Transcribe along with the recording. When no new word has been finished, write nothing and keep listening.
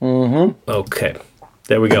Okay,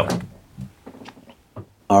 there we go.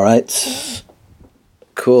 All right.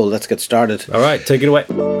 Cool, let's get started. All right, take it away.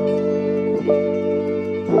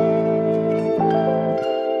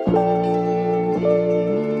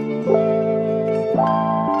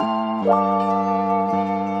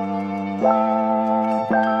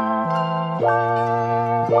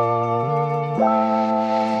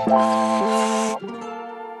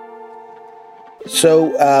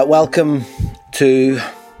 So, welcome to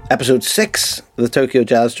episode 6 of the Tokyo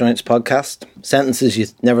Jazz Joints podcast. Sentences you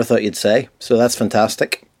never thought you'd say, so that's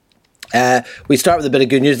fantastic. We start with a bit of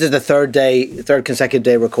good news. This is the third consecutive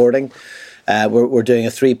day recording. We're doing a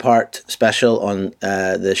 3-part special on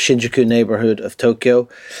the Shinjuku neighborhood of Tokyo.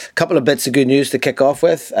 A couple of bits of good news to kick off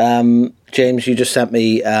with. James, you just sent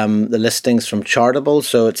me the listings from Chartable,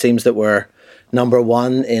 so it seems that we're number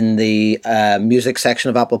 1 in the music section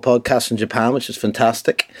of Apple Podcasts in Japan, which is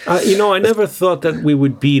fantastic. I never thought that we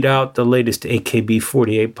would beat out the latest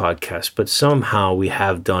AKB48 podcast, but somehow we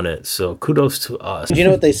have done it. So kudos to us. You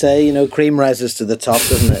know what they say, cream rises to the top,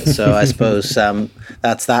 doesn't it? So I suppose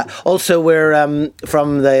that's that. Also, we're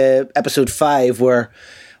from the episode 5, we're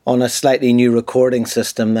on a slightly new recording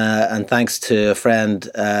system, and thanks to a friend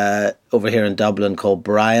over here in Dublin called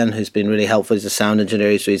Brian, who's been really helpful. He's a sound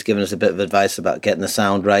engineer, so he's given us a bit of advice about getting the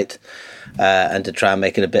sound right and to try and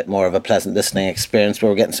make it a bit more of a pleasant listening experience. But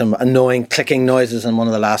we're getting some annoying clicking noises on one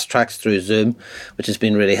of the last tracks through Zoom, which has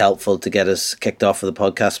been really helpful to get us kicked off for the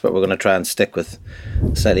podcast, but we're going to try and stick with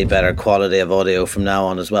slightly better quality of audio from now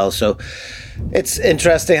on as well. So it's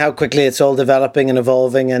interesting how quickly it's all developing and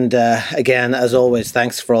evolving. And again, as always,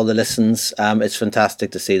 thanks for all the listens. It's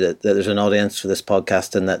fantastic to see that there's an audience for this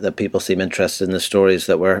podcast and that people seem interested in the stories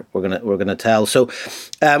that we're gonna tell. So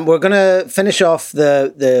we're gonna finish off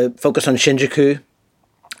the focus on Shinjuku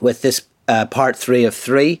with this part 3 of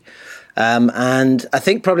 3. And I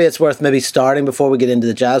think probably it's worth maybe starting before we get into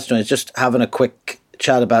the jazz joints, just having a quick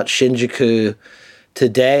chat about Shinjuku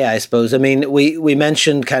today, I suppose. I mean, we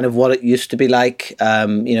mentioned kind of what it used to be like,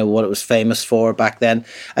 what it was famous for back then.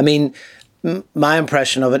 I mean, my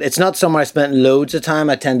impression of it, it's not somewhere I spent loads of time.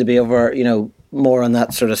 I tend to be over, more on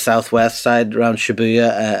that sort of southwest side around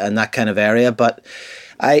Shibuya and that kind of area. But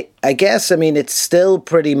I guess, I mean, it's still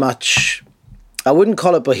pretty much, I wouldn't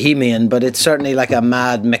call it bohemian, but it's certainly like a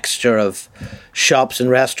mad mixture of shops and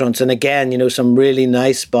restaurants. And again, some really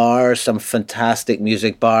nice bars, some fantastic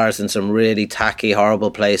music bars, and some really tacky, horrible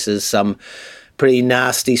places, some pretty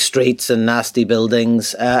nasty streets and nasty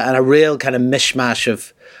buildings, and a real kind of mishmash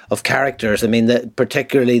of characters. I mean,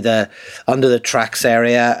 particularly the under the tracks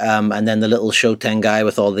area, and then the little Shotengai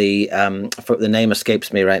with all the the name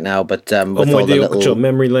escapes me right now, but with all the little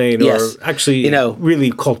memory lane, yes, or actually, really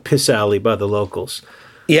called Piss Alley by the locals.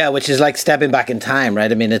 Yeah, which is like stepping back in time, right?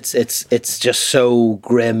 I mean, it's just so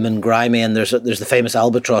grim and grimy, and there's the famous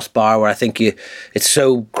Albatross bar where I think it's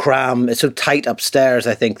so tight upstairs,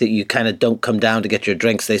 I think, that you kind of don't come down to get your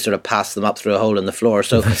drinks. They sort of pass them up through a hole in the floor.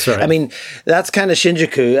 So, that's right. I mean, that's kind of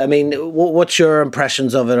Shinjuku. I mean, what's your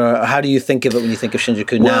impressions of it, or how do you think of it when you think of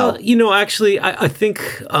Shinjuku now? Well, actually, I think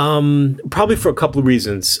probably for a couple of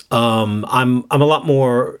reasons. I'm a lot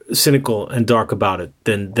more cynical and dark about it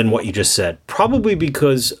than what you just said. Probably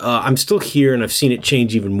because I'm still here and I've seen it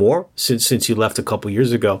change even more since you left a couple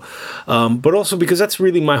years ago. But also because that's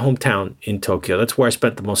really my hometown in Tokyo. That's where I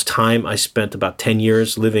spent the most time. I spent about 10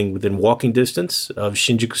 years living within walking distance of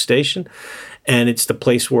Shinjuku Station. And it's the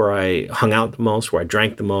place where I hung out the most, where I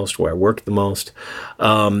drank the most, where I worked the most.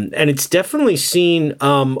 And it's definitely seen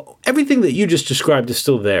everything that you just described is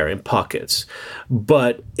still there in pockets,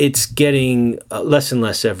 but it's getting less and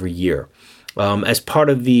less every year. As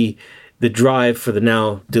part of the drive for the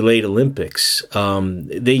now delayed Olympics,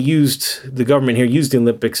 the government here used the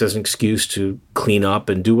Olympics as an excuse to clean up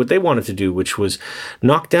and do what they wanted to do, which was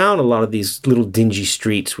knock down a lot of these little dingy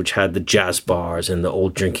streets, which had the jazz bars and the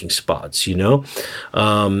old drinking spots,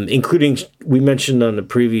 including, we mentioned on the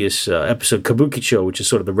previous episode, Kabukicho, which is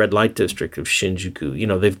sort of the red light district of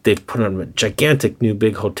Shinjuku. They've put on a gigantic new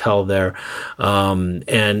big hotel there,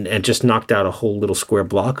 and just knocked out a whole little square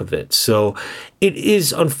block of it. So it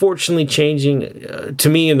is unfortunately changing to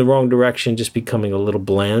me in the wrong direction, just becoming a little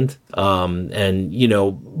bland.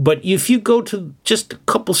 But if you go to just a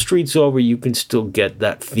couple streets over, you can still get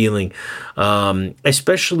that feeling,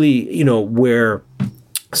 especially, where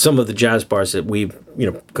some of the jazz bars that we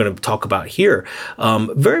going to talk about here,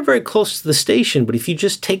 very, very close to the station. But if you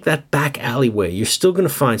just take that back alleyway, you're still going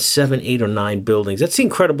to find 7, 8, or 9 buildings. That's the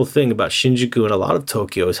incredible thing about Shinjuku and a lot of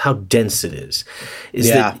Tokyo is how dense it is.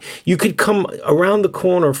 That you could come around the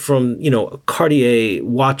corner from, a Cartier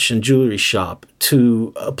watch and jewelry shop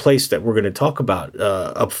to a place that we're going to talk about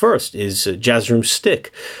up first is Jazz Room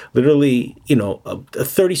Stick. Literally, a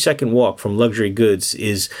 30-second walk from Luxury Goods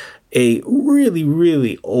is a really,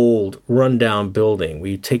 really old, rundown building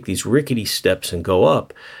where you take these rickety steps and go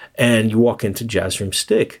up, and you walk into Jazz Room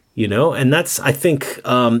Stick, and that's, I think,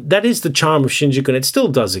 that is the charm of Shinjuku, and it still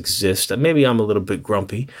does exist. Maybe I'm a little bit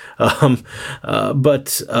grumpy,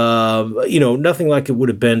 but nothing like it would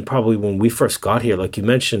have been probably when we first got here, like you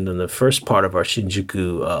mentioned in the first part of our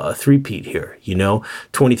Shinjuku three-peat here,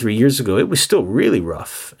 23 years ago. It was still really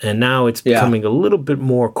rough, and now it's becoming a little bit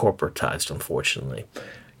more corporatized, unfortunately.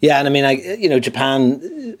 Yeah, and I mean,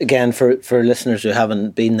 Japan, again, for listeners who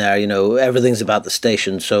haven't been there, everything's about the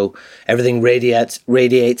station. So everything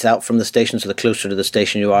radiates out from the station. So the closer to the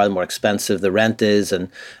station you are, the more expensive the rent is and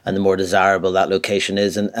the more desirable that location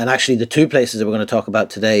is. And actually, the 2 places that we're going to talk about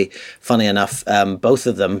today, funny enough, both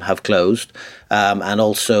of them have closed. And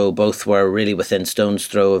also both were really within stone's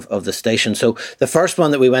throw of the station. So the first one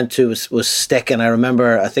that we went to was Stick. And I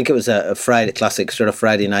remember, I think it was a classic sort of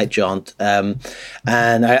Friday night jaunt.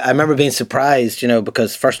 And I remember being surprised,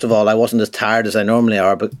 because first of all, I wasn't as tired as I normally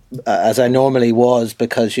are, but as I normally was,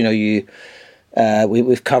 because,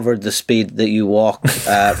 we've covered the speed that you walk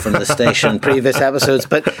from the station in previous episodes,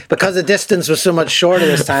 but because the distance was so much shorter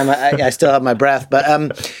this time, I still have my breath. But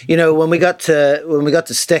when we got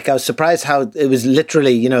to Stick, I was surprised how it was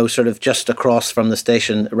literally sort of just across from the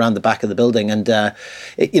station around the back of the building, and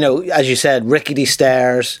as you said, rickety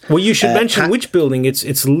stairs. Well, you should mention which building.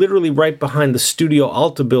 It's literally right behind the Studio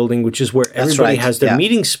Alta building, which is where everybody has their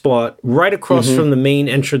meeting spot, right across from the main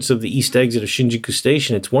entrance of the east exit of Shinjuku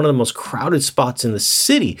Station. It's one of the most crowded spots in the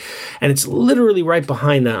city, and it's literally right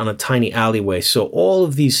behind that on a tiny alleyway. So all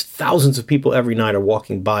of these thousands of people every night are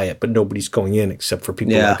walking by it, but nobody's going in except for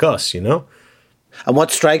people like us, And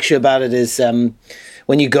what strikes you about it is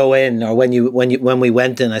when you go in, or when we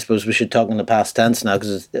went in, I suppose we should talk in the past tense now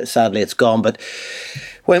because sadly it's gone, but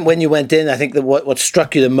when you went in, I think that what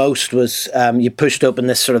struck you the most was you pushed open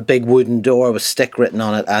this sort of big wooden door with Stick written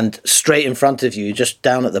on it, and straight in front of you, just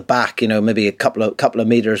down at the back, maybe a couple of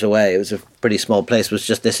meters away, it was a pretty small place, was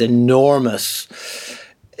just this enormous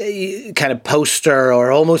kind of poster,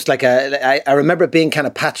 or almost like I remember it being kind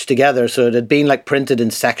of patched together, so it had been like printed in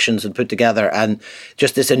sections and put together, and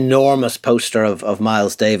just this enormous poster of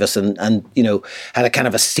Miles Davis, and had a kind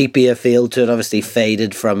of a sepia feel to it, obviously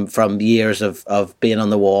faded from years of being on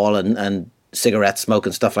the wall and cigarette smoke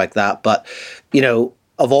and stuff like that, but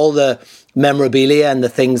of all the memorabilia and the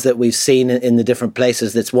things that we've seen in the different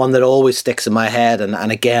places, it's one that always sticks in my head,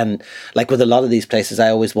 and again, like with a lot of these places, I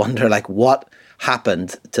always wonder, like, what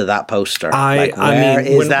happened to that poster?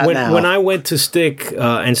 When I went to Stick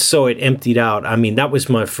and saw it emptied out, that was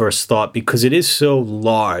my first thought, because it is so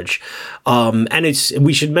large. And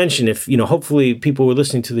we should mention, if, hopefully people who are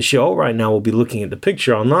listening to the show right now will be looking at the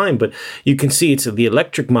picture online, but you can see it's the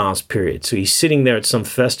Electric Miles period. So he's sitting there at some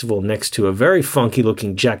festival next to a very funky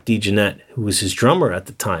looking Jack DeJohnette, who was his drummer at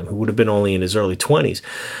the time, who would have been only in his early 20s.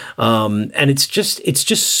 And it's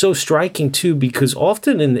just so striking too, because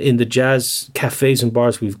often in the jazz cafes and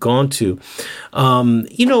bars we've gone to,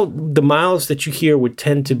 the Miles that you hear would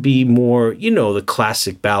tend to be more, the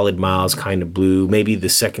classic ballad Miles kind of blue, maybe the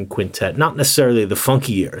second quintet, not necessarily the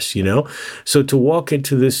funky years, So to walk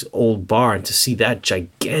into this old bar and to see that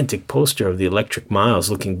gigantic poster of the Electric Miles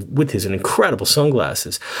looking with his incredible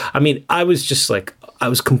sunglasses, I was just like, I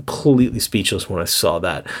was completely speechless when I saw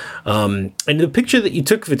that. And the picture that you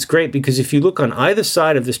took of it's great, because if you look on either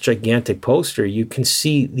side of this gigantic poster, you can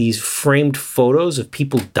see these framed photos of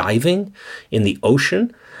people diving in the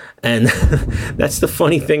ocean. And that's the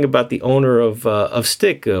funny thing about the owner of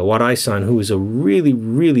Stick, Warai-san, who is a really,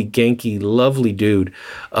 really genki, lovely dude.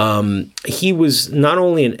 He was not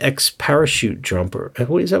only an ex-parachute jumper.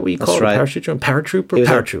 What is that what you call it? Right. Parachute jumper?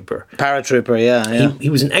 Paratrooper. Paratrooper, yeah.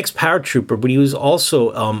 He was an ex-paratrooper, but he was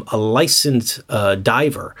also a licensed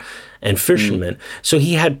diver. and fishermen. So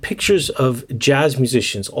he had pictures of jazz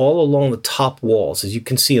musicians all along the top walls, as you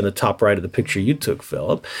can see in the top right of the picture you took,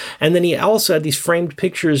 Philip. And then he also had these framed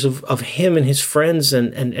pictures of him and his friends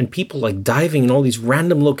and people like diving in all these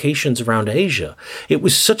random locations around Asia. It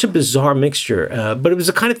was such a bizarre mixture, but it was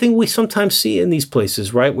the kind of thing we sometimes see in these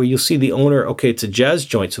places, right? Where you'll see the owner, okay, it's a jazz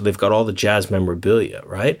joint, so they've got all the jazz memorabilia,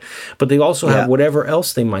 right? But they also have whatever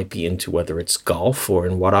else they might be into, whether it's golf or,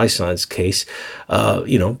 in Wat Ai-san's case,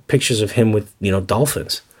 pictures of him with,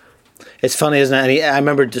 dolphins. It's funny, isn't it? And I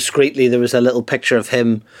remember discreetly there was a little picture of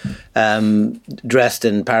him dressed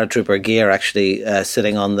in paratrooper gear, actually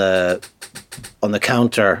sitting on the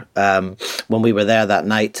counter when we were there that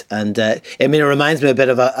night. And it reminds me a bit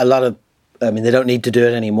of a lot of. They don't need to do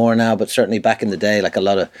it anymore now, but certainly back in the day, like a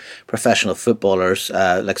lot of professional footballers,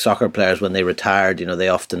 like soccer players, when they retired, they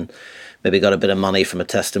often maybe got a bit of money from a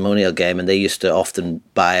testimonial game, and they used to often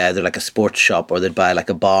buy either like a sports shop or they'd buy like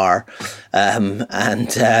a bar, and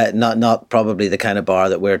not probably the kind of bar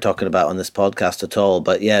that we're talking about on this podcast at all.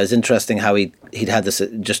 But yeah, it was interesting how he'd had this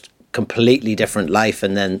just completely different life,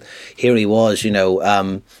 and then here he was,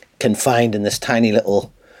 confined in this tiny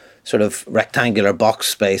little sort of rectangular box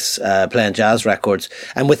space, playing jazz records.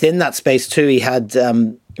 And within that space too, he had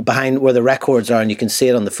behind where the records are, and you can see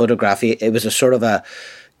it on the photograph, it was a sort of a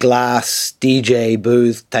glass DJ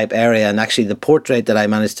booth type area. And actually the portrait that I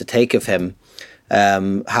managed to take of him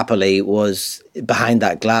happily was behind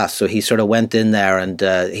that glass. So he sort of went in there, and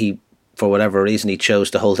he, for whatever reason, he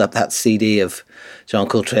chose to hold up that CD of John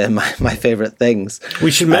Coltrane, my favorite things.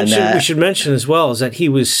 We should mention as well is that he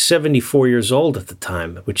was 74 years old at the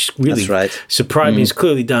time, which really surprised me. He's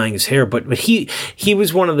clearly dyeing his hair, but he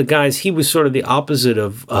was one of the guys. He was sort of the opposite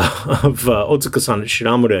of Otsuka-san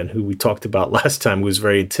Shiramuren, who we talked about last time, who was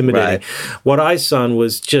very intimidating. Wat Ai-san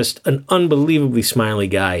was just an unbelievably smiley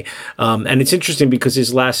guy, and it's interesting because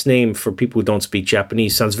his last name, for people who don't speak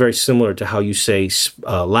Japanese, sounds very similar to how you say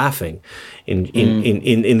laughing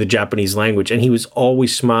in the Japanese language, and he was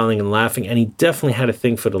always smiling and laughing, and he definitely had a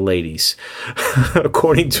thing for the ladies,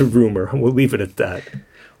 according to rumor. We'll leave it at that.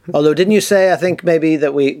 Although, didn't you say, I think maybe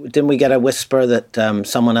that we get a whisper that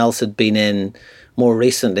someone else had been in more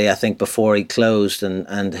recently, I think before he closed,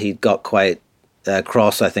 and he got quite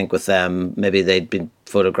cross, I think, with them. Maybe they'd been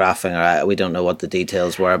photographing, or we don't know what the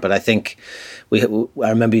details were, but I think I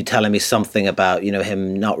remember you telling me something about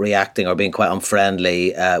him not reacting or being quite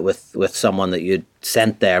unfriendly with someone that you'd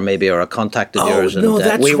sent there, maybe, or a contact of yours. No, and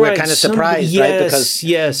that's we right. were kind of surprised, right? Because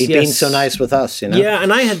he'd been so nice with us, Yeah,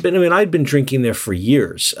 and I'd been drinking there for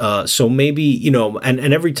years, so maybe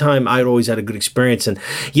and every time I'd always had a good experience. And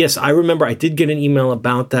yes, I remember I did get an email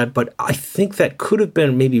about that, but I think that could have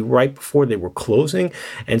been maybe right before they were closing,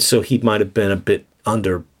 and so he might have been a bit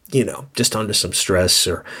under, just under some stress,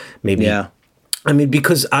 or maybe. Yeah.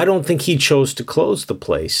 Because I don't think he chose to close the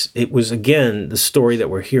place. It was, again, the story that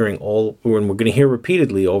we're hearing and we're going to hear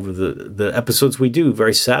repeatedly over the episodes we do,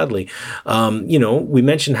 very sadly. We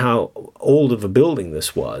mentioned how old of a building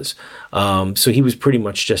this was. So he was pretty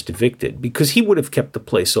much just evicted, because he would have kept the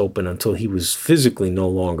place open until he was physically no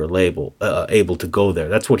longer able to go there.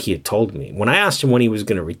 That's what he had told me. When I asked him when he was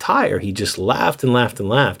going to retire, he just laughed and laughed and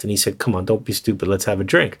laughed. And he said, "Come on, don't be stupid. Let's have a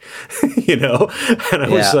drink." And I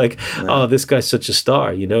was like, oh, this guy's such a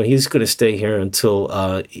star. He's going to stay here until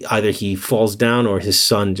either he falls down or his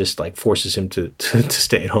son just like forces him to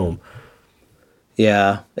stay at home.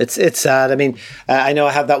 Yeah, it's sad. I know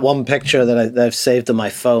I have that one picture that I've saved on my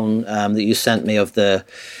phone that you sent me of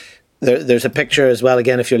there's a picture as well.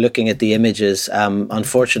 Again, if you're looking at the images,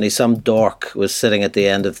 unfortunately, some dork was sitting at the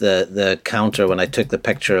end of the counter when I took the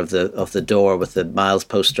picture of the door with the Miles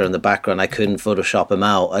poster in the background. I couldn't Photoshop him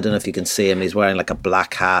out. I don't know if you can see him. He's wearing like a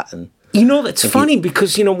black hat, and that's funny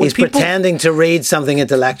because, when he's pretending to read something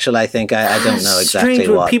intellectual, I think. I don't know exactly strange.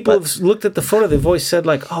 what. When people have looked at the photo, they've always said,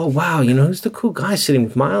 like, oh, wow, who's the cool guy sitting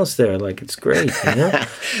with Miles there? Like, it's great,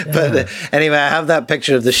 But anyway, I have that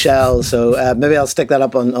picture of the shell, so maybe I'll stick that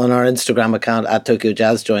up on our Instagram account at Tokyo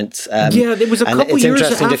Jazz Joints. There was a couple years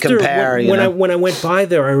after to compare, when I went by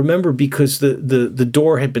there. I remember because the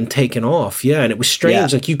door had been taken off, and it was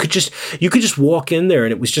strange. Like you could just walk in there,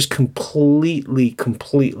 and it was just completely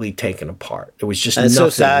taken apart. It was just, and it's so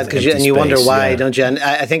sad because you wonder why, don't you? And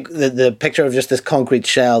I think the picture of just this concrete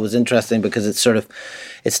shell was interesting because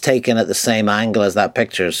it's taken at the same angle as that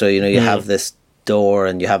picture. So you have this door,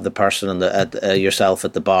 and you have the person yourself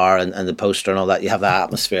at the bar, and the poster and all that. You have that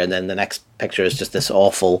atmosphere, and then the next picture is just this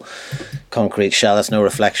awful concrete shell. That's no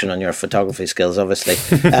reflection on your photography skills, obviously.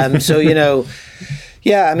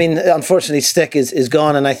 Yeah, unfortunately, Stick is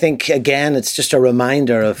gone, and I think, again, it's just a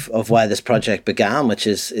reminder of why this project began, which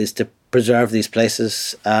is to preserve these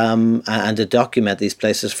places and to document these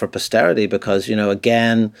places for posterity, because,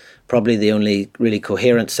 again, probably the only really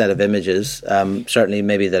coherent set of images, certainly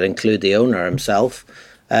maybe that include the owner himself,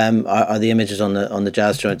 are the images on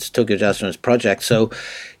the Tokyo Jazz Joints project. So,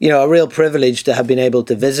 a real privilege to have been able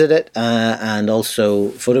to visit it and also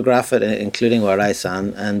photograph it, including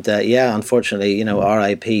Warai-san. And unfortunately,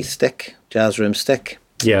 R.I.P. Stick, Jazz Room Stick.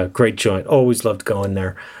 Yeah, great joint. Always loved going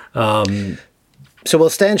there. So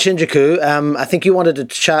we'll stay in Shinjuku. I think you wanted to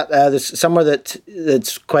chat. There's somewhere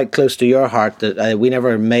that's quite close to your heart that we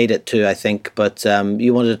never made it to, I think. But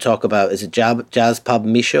you wanted to talk about, is it Jazz Pub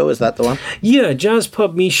Misho? Is that the one? Yeah, Jazz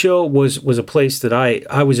Pub Misho was a place that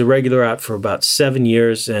I was a regular at for about 7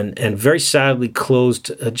 years and very sadly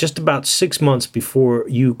closed just about 6 months before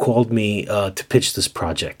you called me to pitch this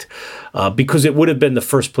project. Because it would have been the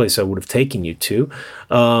first place I would have taken you to.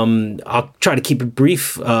 I'll try to keep it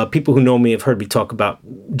brief. People who know me have heard me talk about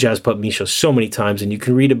Jazz Pub Misho so many times, and you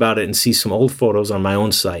can read about it and see some old photos on my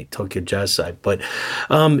own site, Tokyo Jazz site. But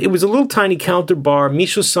it was a little tiny counter bar.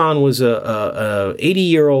 Misho-san was a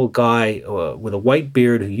 80-year-old guy with a white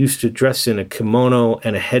beard who used to dress in a kimono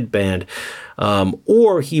and a headband.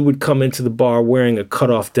 Or he would come into the bar wearing a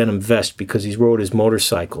cut-off denim vest because he rode his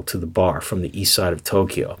motorcycle to the bar from the east side of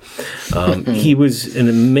Tokyo. He was an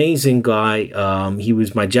amazing guy. He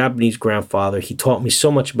was my Japanese grandfather. He taught me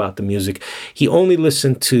so much about the music. He only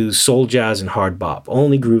listened to soul jazz and hard bop,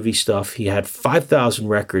 only groovy stuff. He had 5,000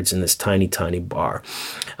 records in this tiny, tiny bar.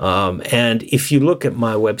 And if you look at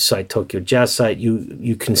my website, Tokyo Jazz site,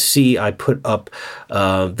 you can see I put up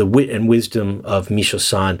the wit and wisdom of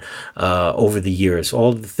Misho-san over the years, all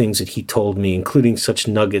of the things that he told me, including such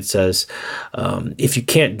nuggets as if you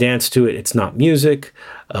can't dance to it, it's not music.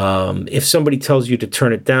 If somebody tells you to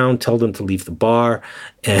turn it down, tell them to leave the bar.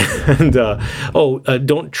 And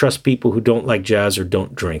don't trust people who don't like jazz or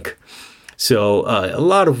don't drink. So a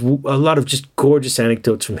lot of just gorgeous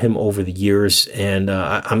anecdotes from him over the years, and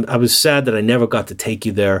I was sad that I never got to take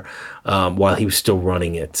you there while he was still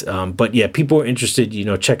running it. But yeah, people are interested.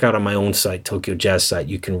 Check out on my own site, Tokyo Jazz site.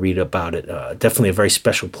 You can read about it. Definitely a very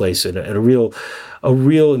special place and a real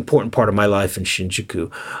important part of my life in Shinjuku.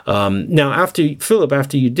 Now,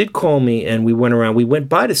 after you did call me and we went around, we went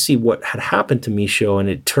by to see what had happened to Misho, and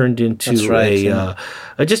it turned into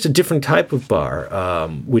just a different type of bar,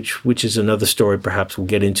 which is another story perhaps we'll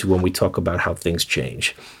get into when we talk about how things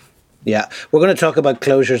change. Yeah, we're going to talk about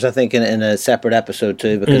closures, I think, in a separate episode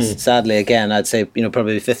too, because sadly, again, I'd say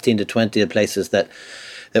probably 15 to 20 of places that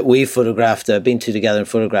we photographed, been to together and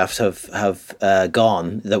photographs have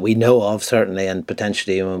gone, that we know of certainly, and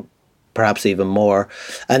potentially perhaps even more.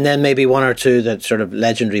 And then maybe one or two that sort of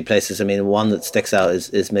legendary places. I mean, one that sticks out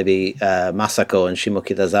is maybe Masako and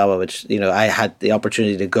Shimokitazawa, which, I had the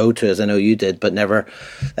opportunity to go to, as I know you did, but never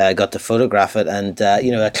got to photograph it. And,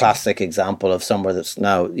 a classic example of somewhere that's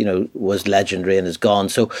now, was legendary and is gone.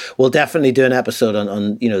 So we'll definitely do an episode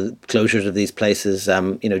on closures of these places.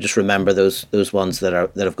 Just remember those ones that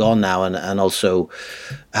have gone now, and also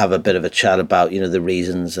have a bit of a chat about, the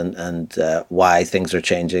reasons and why things are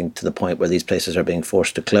changing to the point where these places are being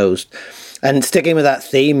forced to close. And sticking with that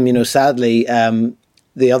theme, sadly,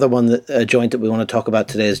 the other one, a joint that we want to talk about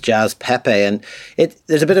today is Jazz Pepe. And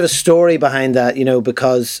there's a bit of a story behind that,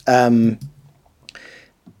 because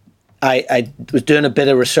I was doing a bit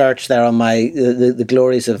of research there on the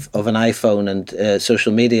glories of an iPhone and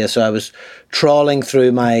social media. So I was trawling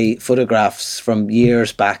through my photographs from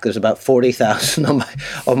years back. There's about 40,000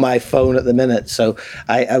 on my phone at the minute. So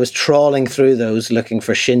I was trawling through those, looking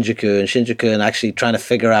for Shinjuku and actually trying to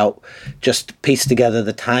figure out, just piece together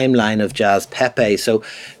the timeline of Jazz Pepe. So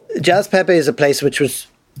Jazz Pepe is a place which was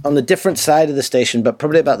on the different side of the station, but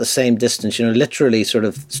probably about the same distance, literally sort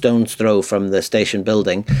of stone's throw from the station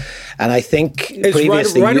building. And I think it's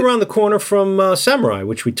previously right around the corner from Samurai,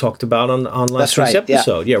 which we talked about on last week's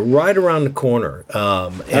episode. Yeah, right around the corner.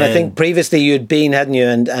 And I think previously you'd been, hadn't you,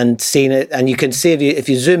 and seen it. And you can see if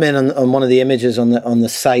you zoom in on one of the images on the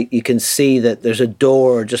site, you can see that there's a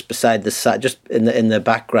door just beside the site, just in the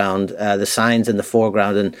background. The signs in the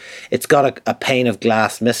foreground, and it's got a pane of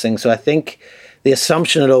glass missing. So I think the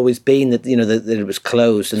assumption had always been that that it was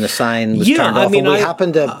closed and the sign was turned off. We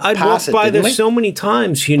happened to I'd pass walked by it, there so many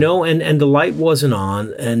times, and the light wasn't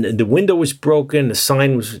on, and the window was broken. The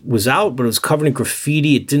sign was out, but it was covered in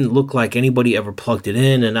graffiti. It didn't look like anybody ever plugged it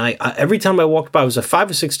in. And I every time I walked by, it was 5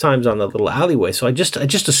 or 6 times on that little alleyway. So I just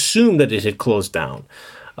assumed that it had closed down.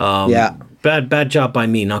 Bad job by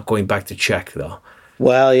me not going back to check though.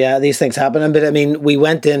 Well, yeah, these things happen. But I mean, we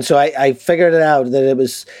went in, so I figured it out that it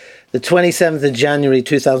was the 27th of January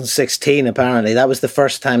 2016, apparently. That was the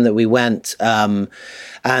first time that we went.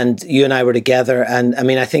 And you and I were together. And I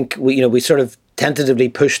mean, I think we sort of tentatively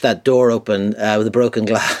pushed that door open with a broken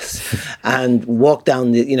glass and walked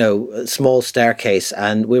down the, small staircase.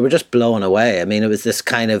 And we were just blown away. I mean, it was this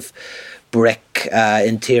kind of brick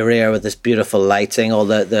interior with this beautiful lighting. All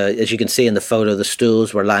the as you can see in the photo, the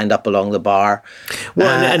stools were lined up along the bar. Well,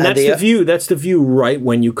 and that's the view. That's the view right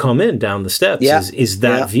when you come in down the steps. Yeah. Is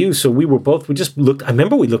that view? So we just looked. I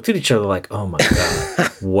remember we looked at each other like, "Oh my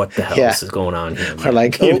god, what the hell is going on here?" Man? We're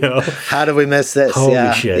like, how did we miss this?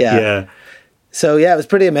 Holy shit! Yeah. So yeah, it was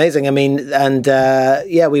pretty amazing. I mean, and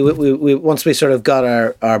we once we sort of got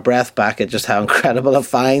our breath back at just how incredible a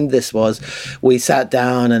find this was, we sat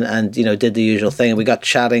down and did the usual thing. We got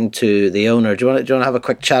chatting to the owner. Do you want to have a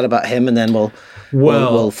quick chat about him, and then we'll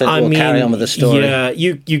carry on with the story. Yeah,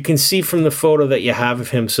 you can see from the photo that you have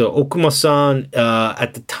of him. So Okuma-san,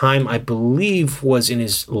 at the time, I believe, was in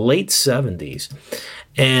his late 70s.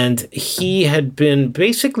 And he had been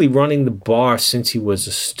basically running the bar since he was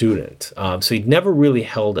a student. So he'd never really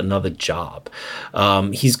held another job.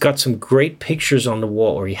 He's got some great pictures on the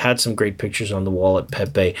wall, or he had some great pictures on the wall at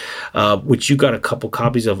Pepe, which you got a couple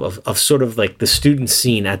copies of sort of like the student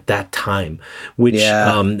scene at that time, which,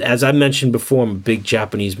 as I mentioned before, I'm a big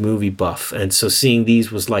Japanese movie buff. And so seeing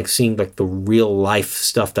these was like seeing like the real life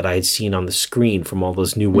stuff that I had seen on the screen from all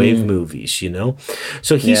those new wave movies,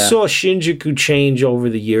 So he saw Shinjuku change over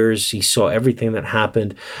the years. He saw everything that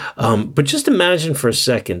happened. But just imagine for a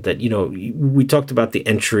second that, we talked about the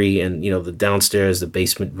entry and, the downstairs, the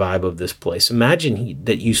basement vibe of this place. Imagine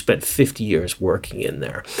that you spent 50 years working in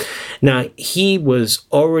there. Now, he was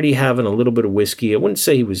already having a little bit of whiskey. I wouldn't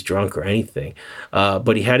say he was drunk or anything,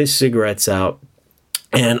 but he had his cigarettes out.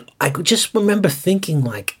 And I could just remember thinking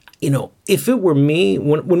like, if it were me,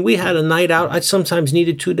 when we had a night out, I sometimes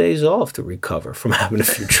needed 2 days off to recover from having a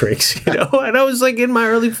few drinks, And I was like in my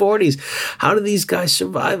early 40s. How do these guys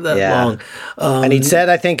survive that long? And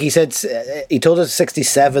he told us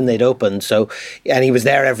 67 they'd opened. So, and he was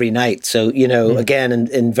there every night. So, again,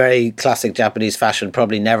 in very classic Japanese fashion,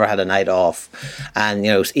 probably never had a night off. And,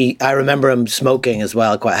 I remember him smoking as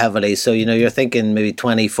well quite heavily. So, you're thinking maybe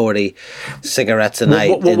 20, 40 cigarettes a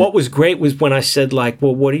night. What was great was when I said like,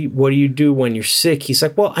 well, what do you do when you're sick? He's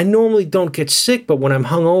like, well, I normally don't get sick, but when I'm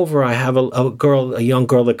hungover, I have a young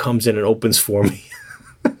girl that comes in and opens for me.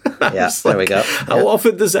 There we go. How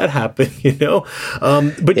often does that happen,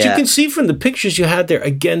 But you can see from the pictures you had there,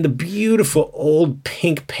 again, the beautiful old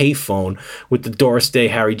pink payphone with the Doris Day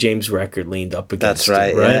Harry James record leaned up against it,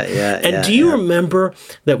 right? And do you remember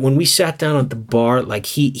that when we sat down at the bar, like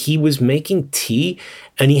he was making tea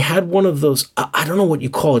and he had one of those, I don't know what you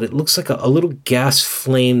call it. It looks like a little gas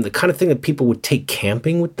flame, the kind of thing that people would take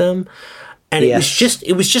camping with them. And it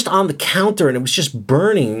was just on the counter and it was just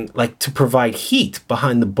burning like to provide heat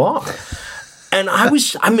behind the bar. And I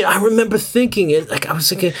remember thinking I was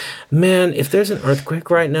thinking, man, if there's an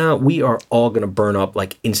earthquake right now, we are all going to burn up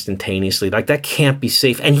like instantaneously. Like that can't be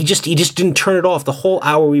safe. And he just didn't turn it off. The whole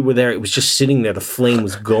hour we were there, it was just sitting there. The flame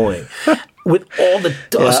was going with all the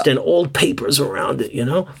dust and old papers around it,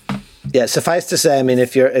 Yeah, suffice to say, I mean,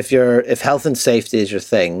 if health and safety is your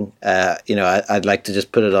thing, I'd like to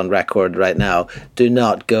just put it on record right now. Do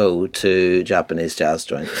not go to Japanese jazz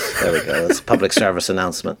joints. There we go. That's a public service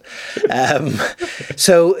announcement.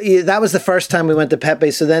 So that was the first time we went to Pepe.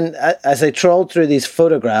 So then, as I trawled through these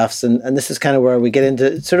photographs, and this is kind of where we get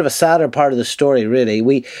into sort of a sadder part of the story. Really,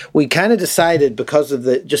 we kind of decided because of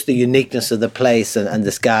the uniqueness of the place and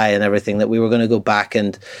this guy and everything that we were going to go back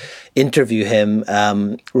and interview him,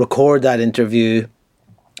 record that interview,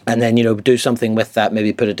 and then do something with that,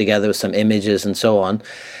 maybe put it together with some images and so on.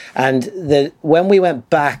 And when we went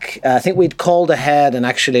back, I think we'd called ahead and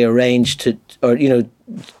actually arranged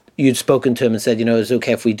you'd spoken to him and said, it's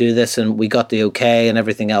okay if we do this, and we got the okay and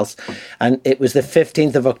everything else. And it was the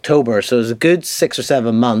 15th of October, so it was a good 6 or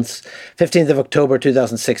 7 months, 15th of October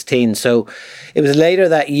 2016. So it was later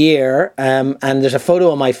that year, and there's a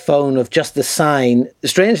photo on my phone of just the sign,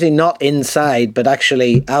 strangely not inside, but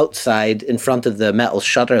actually outside in front of the metal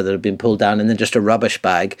shutter that had been pulled down, and then just a rubbish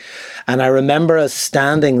bag. And I remember us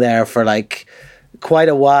standing there for like quite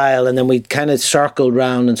a while, and then we kind of circled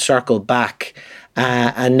round and circled back.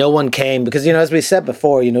 And no one came because, as we said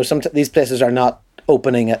before, these places are not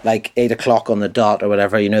opening at like 8 o'clock on the dot or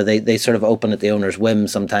whatever. They sort of open at the owner's whim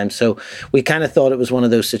sometimes. So we kind of thought it was one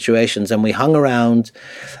of those situations, and we hung around,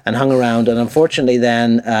 and unfortunately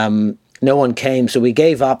then no one came. So we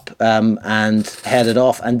gave up and headed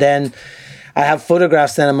off. And then I have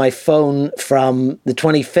photographs then on my phone from the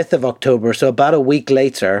 25th of October, so about a week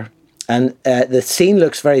later. And the scene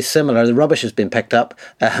looks very similar. The rubbish has been picked up,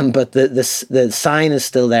 but the sign is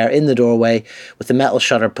still there in the doorway with the metal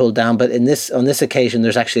shutter pulled down. But on this occasion,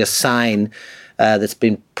 there's actually a sign that's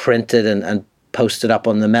been printed and posted up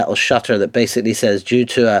on the metal shutter that basically says, due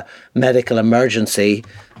to a medical emergency,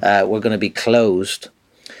 we're going to be closed.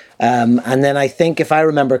 And then I think, if I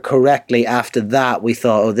remember correctly, after that, we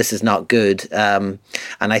thought, oh, this is not good. And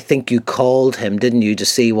I think you called him, didn't you, to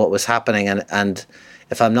see what was happening? And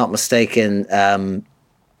if I'm not mistaken,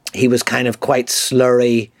 he was kind of quite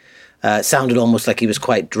slurry. Sounded almost like he was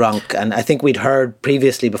quite drunk. And I think we'd heard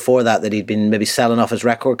previously before that he'd been maybe selling off his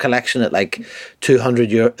record collection at like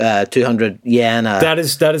 200 yen. That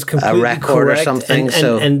is completely a record correct. Or something.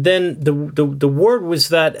 And then the word was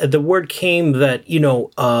that the word came that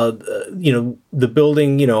the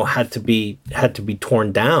building had to be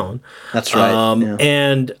torn down. That's right. Yeah.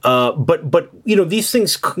 And but these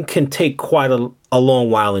things can take quite a long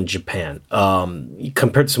while in Japan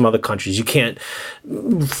compared to some other countries. You can't,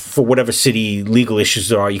 for whatever city legal issues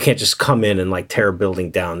there are, you can't just come in and like tear a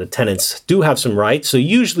building down. The tenants do have some rights. So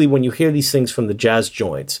usually when you hear these things from the jazz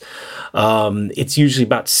joints, it's usually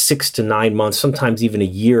about 6 to 9 months, sometimes even a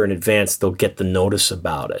year in advance, they'll get the notice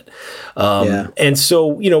about it. And so,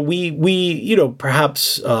 we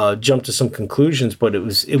perhaps jumped to some conclusions, but it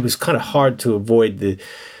was kind of hard to avoid the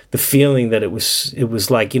feeling that it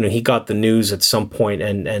was like, he got the news at some point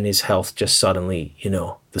and his health just suddenly,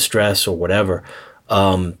 the stress or whatever,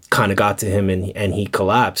 kind of got to him and he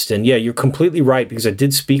collapsed. And yeah, you're completely right, because I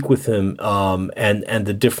did speak with him, and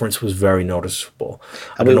the difference was very noticeable.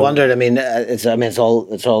 And we wondered, it's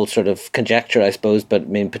all sort of conjecture, I suppose,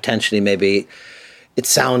 but potentially maybe it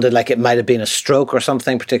sounded like it might have been a stroke or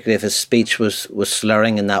something, particularly if his speech was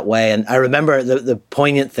slurring in that way. And I remember the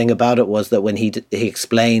poignant thing about it was that when he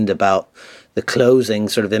explained about the closing,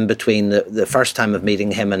 sort of in between the first time of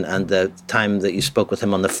meeting him and the time that you spoke with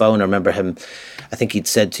him on the phone, I remember him, I think he'd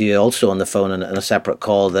said to you also on the phone in a separate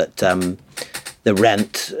call that the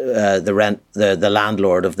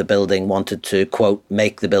landlord of the building wanted to, quote,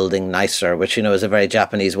 make the building nicer, which, is a very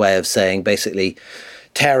Japanese way of saying basically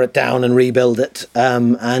tear it down and rebuild it.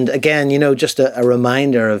 And again, just a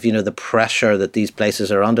reminder of, the pressure that these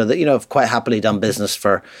places are under, that, have quite happily done business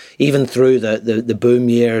for, even through the boom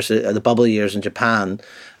years, the bubble years in Japan,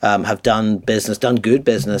 have done good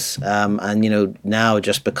business. And, now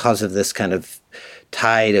just because of this kind of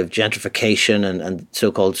tide of gentrification and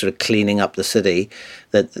so-called sort of cleaning up the city,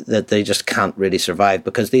 that they just can't really survive,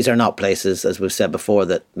 because these are not places, as we've said before,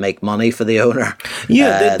 that make money for the owner.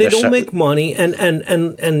 Yeah, they don't make money, and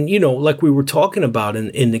like we were talking about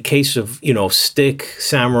in the case of Stick,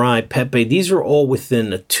 Samurai, Pepe, these are all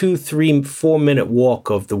within a 2, 3, 4 minute walk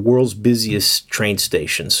of the world's busiest train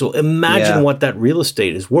station. So imagine what that real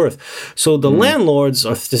estate is worth. So the landlords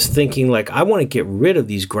are just thinking like, I want to get rid of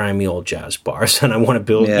these grimy old jazz bars and I want to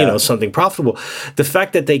build something profitable. The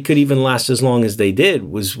fact that they could even last as long as they did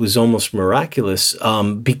was almost miraculous,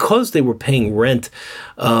 because they were paying rent,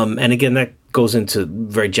 and again that goes into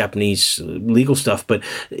very Japanese legal stuff, but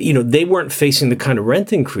they weren't facing the kind of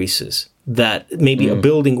rent increases that maybe a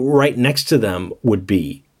building right next to them would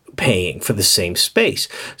be paying for the same space.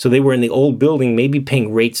 So they were in the old building, maybe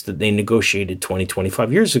paying rates that they negotiated 20,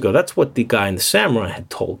 25 years ago. That's what the guy in the Samurai had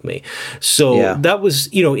told me. So that was,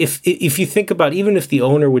 if you think about, even if the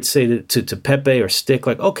owner would say to Pepe or Stick,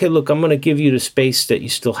 like, okay, look, I'm going to give you the space that you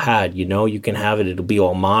still had, you can have it, it'll be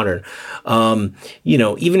all modern.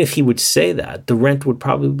 Even if he would say that, the rent would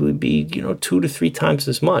probably be, 2 to 3 times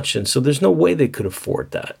as much. And so there's no way they could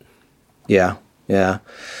afford that. Yeah. Yeah.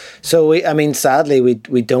 So sadly,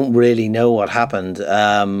 we don't really know what happened.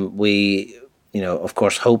 We, of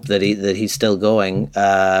course, hope that he's still going,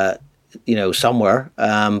 somewhere.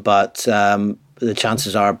 But the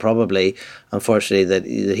chances are probably, unfortunately, that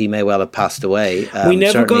he may well have passed away. We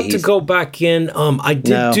never got to go back in. I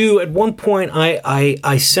did do at one point.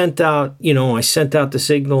 I sent out, the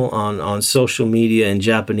signal on social media in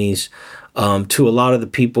Japanese. To a lot of the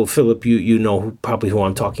people, Philip, you know probably who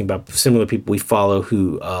I'm talking about, similar people we follow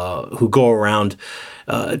who go around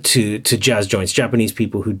to jazz joints, Japanese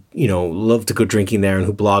people who love to go drinking there and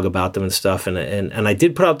who blog about them and stuff. And I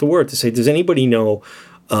did put out the word to say, does anybody know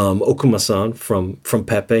Okuma-san from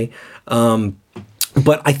Pepe?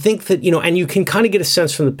 But I think that, and you can kind of get a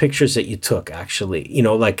sense from the pictures that you took, actually,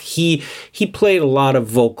 like he played a lot of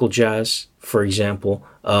vocal jazz, for example.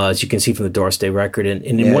 as you can see from the Doris Day record. And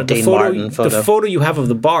in Yeah, what Dean Martin photo. the photo you have of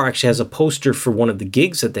the bar actually has a poster for one of the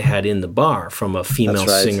gigs that they had in the bar from a female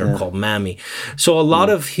That's right, singer yeah. called Mammy. So a lot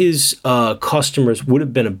of his customers would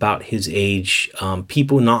have been about his age,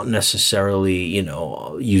 people not necessarily,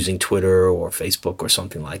 using Twitter or Facebook or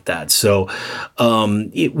something like that. So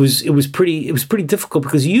it was pretty difficult,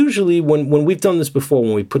 because usually when we've done this before,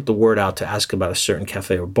 when we put the word out to ask about a certain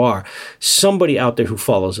cafe or bar, somebody out there who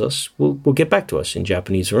follows us will get back to us in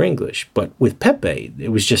Japanese or English. But with Pepe, it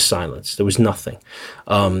was just silence. There was nothing.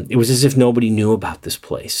 It was as if nobody knew about this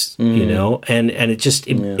place, and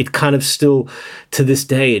it kind of still, to this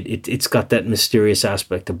day, it's got that mysterious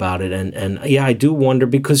aspect about it. And yeah, I do wonder,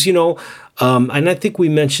 because, and I think we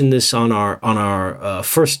mentioned this on our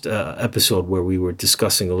first episode where we were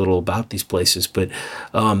discussing a little about these places. But,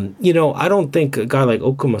 I don't think a guy like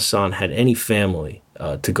Okuma-san had any family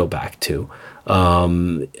to go back to.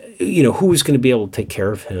 Who was going to be able to take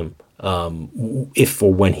care of him if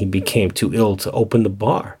or when he became too ill to open the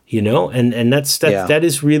bar, and that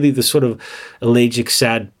is really the sort of elegiac,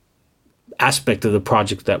 sad aspect of the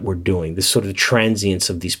project that we're doing, this sort of transience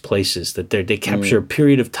of these places, that they capture a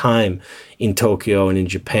period of time in Tokyo and in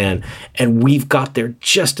Japan, and we've got there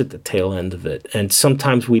just at the tail end of it. And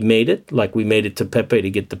sometimes we made it, like we made it to Pepe to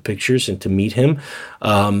get the pictures and to meet him,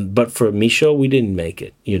 but for Misho, we didn't make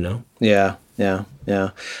it, Yeah.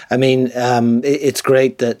 I mean, it's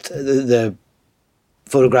great that the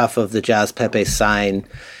photograph of the Jazz Pepe sign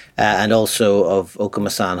and also of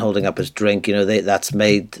Okuma-san holding up his drink, that's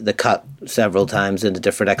made the cut several times into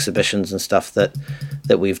different exhibitions and stuff that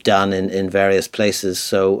we've done in various places.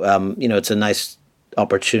 So, it's a nice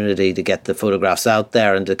opportunity to get the photographs out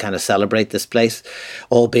there and to kind of celebrate this place,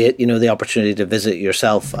 albeit, the opportunity to visit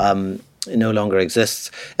yourself it no longer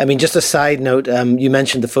exists. I mean, just a side note, you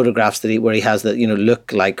mentioned the photographs where he has that,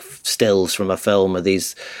 look like stills from a film of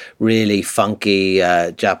these really funky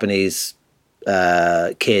Japanese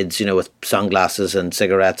kids, with sunglasses and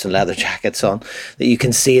cigarettes and leather jackets on, that you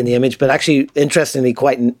can see in the image. But actually, interestingly,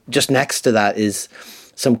 quite just next to that is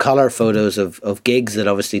some color photos of gigs that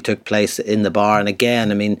obviously took place in the bar. And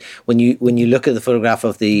again, I mean, when you look at the photograph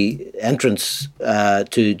of the entrance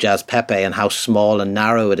to Jazz Pepe and how small and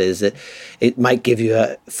narrow it is, it might give you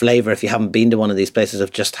a flavor, if you haven't been to one of these places,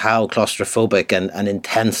 of just how claustrophobic and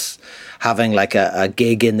intense having like a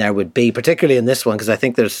gig in there would be, particularly in this one, because I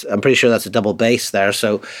think I'm pretty sure that's a double bass there,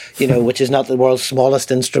 so, which is not the world's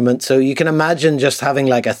smallest instrument. So you can imagine just having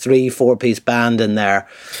like a 3-4 piece band in there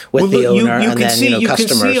with the owner and then, customers. You can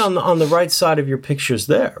see on the right side of your pictures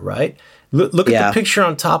there, right? Look at the picture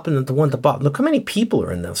on top and the one at the bottom. Look how many people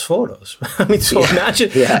are in those photos. I mean, so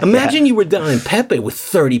imagine you were down in Pepe with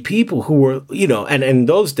 30 people who were, and in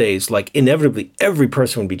those days, like inevitably every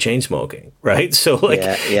person would be chain smoking, right? So like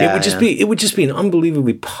it would just be an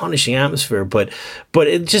unbelievably punishing atmosphere. But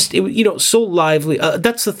so lively.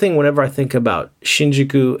 That's the thing. Whenever I think about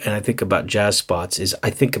Shinjuku and I think about jazz spots, is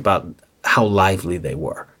I think about how lively they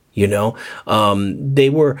were. They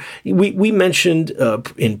were. We mentioned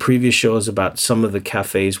in previous shows about some of the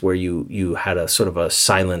cafes where you had a sort of a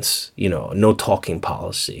silence, no talking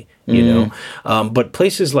policy. But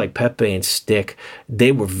places like Pepe and Stick,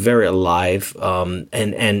 they were very alive,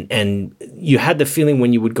 and you had the feeling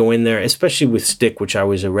when you would go in there, especially with Stick, which I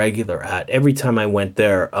was a regular at. Every time I went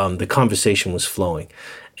there, the conversation was flowing.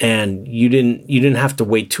 And you didn't have to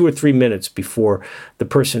wait 2 or 3 minutes before the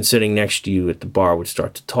person sitting next to you at the bar would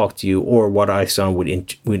start to talk to you, or what I saw would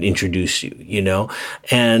introduce you,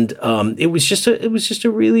 And it was just a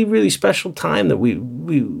really, really special time that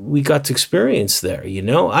we got to experience there.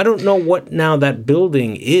 I don't know what now that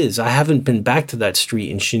building is. I haven't been back to that street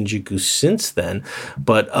in Shinjuku since then,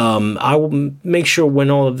 but I will make sure when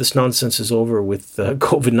all of this nonsense is over with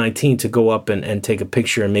COVID-19 to go up and take a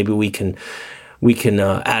picture, and maybe we can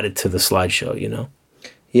add it to the slideshow,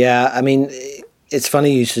 Yeah, I mean, it's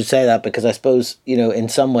funny you should say that, because I suppose, in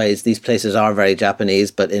some ways these places are very Japanese,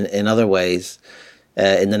 but in other ways,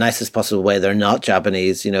 in the nicest possible way, they're not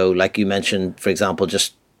Japanese. Like you mentioned, for example,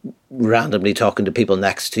 just randomly talking to people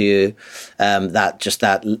next to you,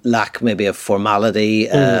 that lack maybe of formality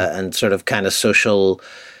and sort of kind of social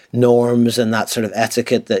norms and that sort of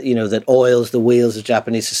etiquette that that oils the wheels of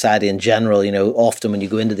Japanese society in general. Often when you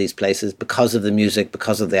go into these places, because of the music,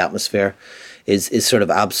 because of the atmosphere, is sort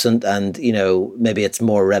of absent, and maybe it's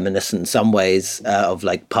more reminiscent in some ways of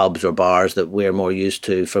like pubs or bars that we're more used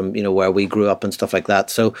to from where we grew up and stuff like that.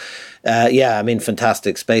 So I mean,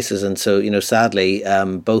 fantastic spaces. And so sadly,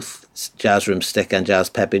 both Jazz Room Stick and Jazz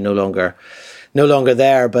Pepe no longer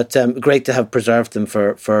there, but great to have preserved them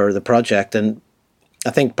for the project. And I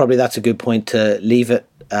think probably that's a good point to leave it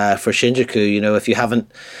for Shinjuku. You know, if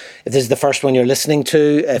this is the first one you're listening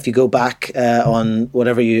to, if you go back on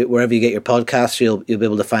wherever you get your podcasts, you'll be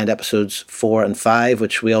able to find episodes 4 and 5,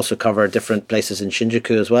 which we also cover different places in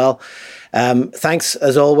Shinjuku as well. Thanks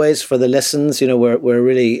as always for the listens. You know, we're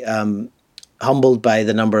really humbled by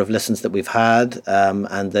the number of listens that we've had,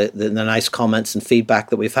 and the nice comments and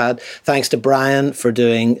feedback that we've had. Thanks to Brian for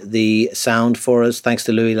doing the sound for us. Thanks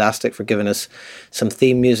to Louis Lastic for giving us some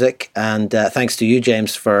theme music. And thanks to you,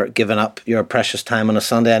 James, for giving up your precious time on a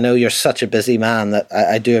Sunday. I know you're such a busy man that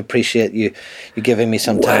I do appreciate you giving me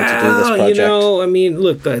some time to do this project. You know, I mean,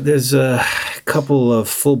 look, there's a couple of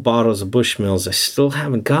full bottles of Bushmills I still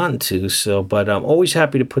haven't gotten to, but I'm always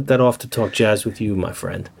happy to put that off to talk jazz with you, my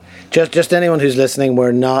friend. Just anyone who's listening,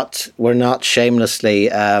 we're not shamelessly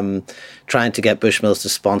trying to get Bushmills to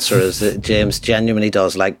sponsor us. James genuinely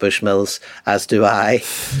does like Bushmills, as do I.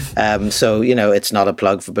 So, you know, it's not a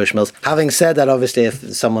plug for Bushmills. Having said that, obviously,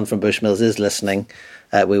 if someone from Bushmills is listening,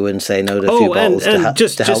 we wouldn't say no to a few bottles to help.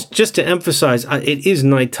 Just to emphasize, it is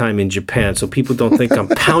nighttime in Japan, so people don't think I'm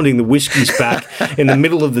pounding the whiskeys back in the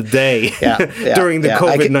middle of the day during the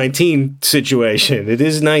COVID-19 situation. It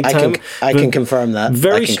is nighttime. I can confirm that.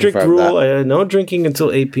 Very strict rule, no drinking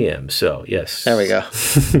until 8 p.m. So, yes. There we go.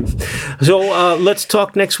 So, let's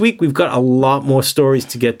talk next week. We've got a lot more stories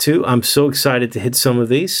to get to. I'm so excited to hit some of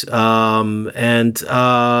these.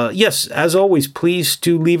 Yes, as always, please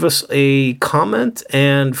do leave us a comment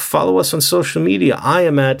and follow us on social media. I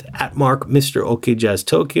am at Mark Mr. OK Jazz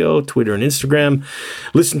Tokyo, Twitter and Instagram.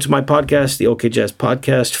 Listen to my podcast, the OK Jazz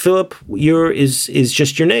Podcast. Philip, is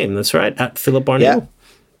just your name. That's right, at Philip Arneal. Yeah.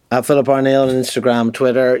 At Philip Arneal on Instagram,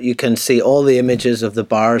 Twitter. You can see all the images of the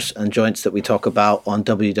bars and joints that we talk about on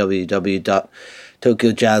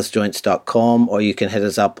www.tokyojazzjoints.com, or you can hit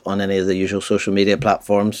us up on any of the usual social media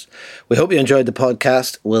platforms. We hope you enjoyed the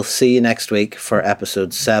podcast. We'll see you next week for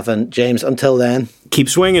episode 7. James, until then, keep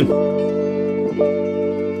swinging.